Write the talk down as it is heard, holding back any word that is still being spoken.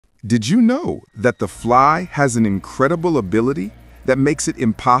Did you know that the fly has an incredible ability that makes it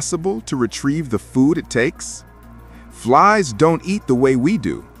impossible to retrieve the food it takes? Flies don't eat the way we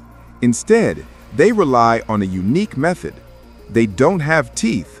do. Instead, they rely on a unique method. They don't have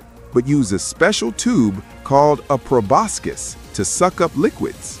teeth, but use a special tube called a proboscis to suck up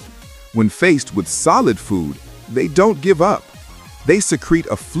liquids. When faced with solid food, they don't give up. They secrete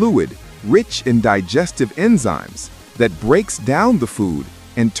a fluid rich in digestive enzymes that breaks down the food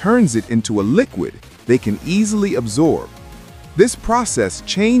and turns it into a liquid they can easily absorb. This process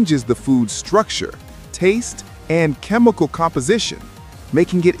changes the food's structure, taste, and chemical composition,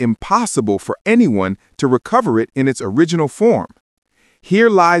 making it impossible for anyone to recover it in its original form. Here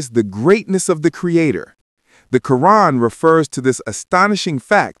lies the greatness of the Creator. The Quran refers to this astonishing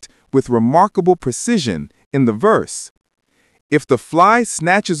fact with remarkable precision in the verse. If the fly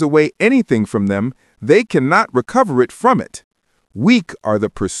snatches away anything from them, they cannot recover it from it. Weak are the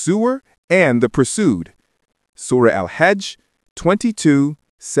pursuer and the pursued. Surah Al-Hajj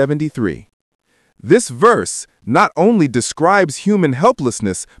 22:73. This verse not only describes human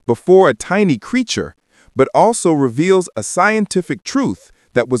helplessness before a tiny creature, but also reveals a scientific truth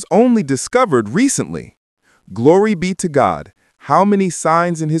that was only discovered recently. Glory be to God, how many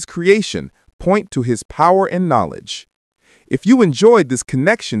signs in His creation point to His power and knowledge. If you enjoyed this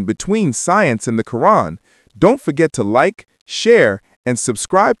connection between science and the Quran, don't forget to like, share, and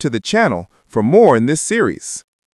subscribe to the channel for more in this series.